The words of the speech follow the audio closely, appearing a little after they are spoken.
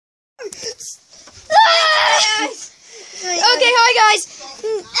Okay, hi guys.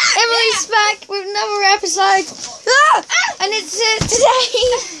 Emily's back with another episode. And it's today.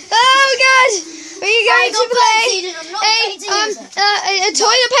 Oh god, we're going to play a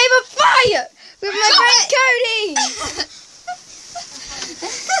toilet paper fight with my friend Cody.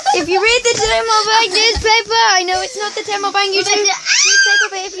 If you read the Temple Bank newspaper, I know it's not the Temple Bank newspaper,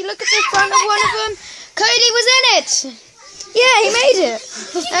 but if you look at the front of one of them, Cody was in it. Yeah, he made it.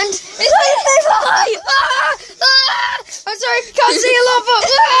 And it's toilet paper fight. I'm sorry if you can't see a lot, but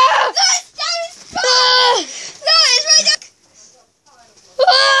No, it's right there.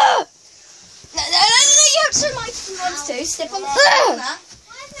 No, you have to remind him once to step on the corner.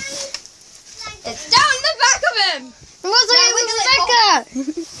 It's down the back of him. What's Now wiggle it out?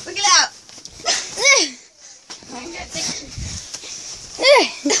 Wiggle it out.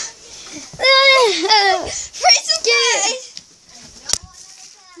 Princess Kate.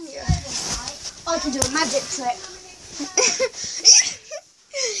 I can do a magic trick.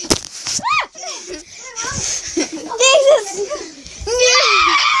 Jesus!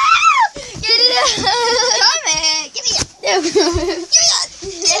 Get it out! Come here! Give me that!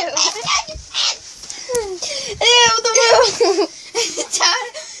 Give me that!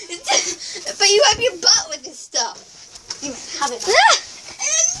 But you have your butt with this stuff. You have it.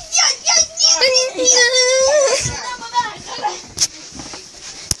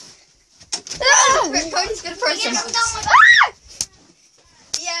 Cody's gonna press yeah.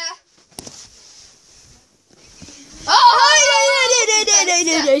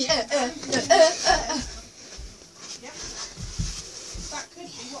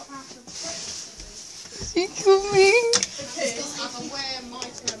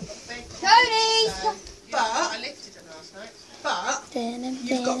 But I lifted it last night. But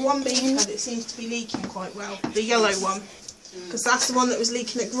you've got one beaker that seems to be leaking quite well. The yellow one. Because that's the one that was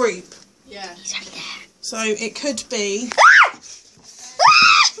leaking at group. Yeah. So it could be.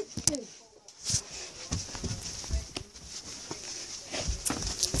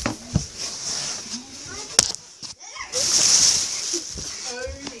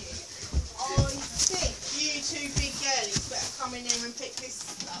 You two big girlies better come in here and pick this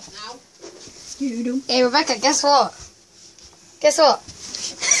up now. Hey Rebecca, guess what? Guess what?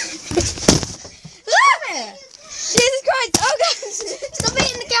 Jesus Christ! Oh god! Stop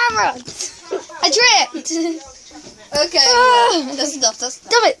eating the camera! I tripped! Okay. That's enough. Stop it!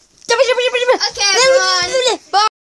 Stop it! Okay, everyone. Bye!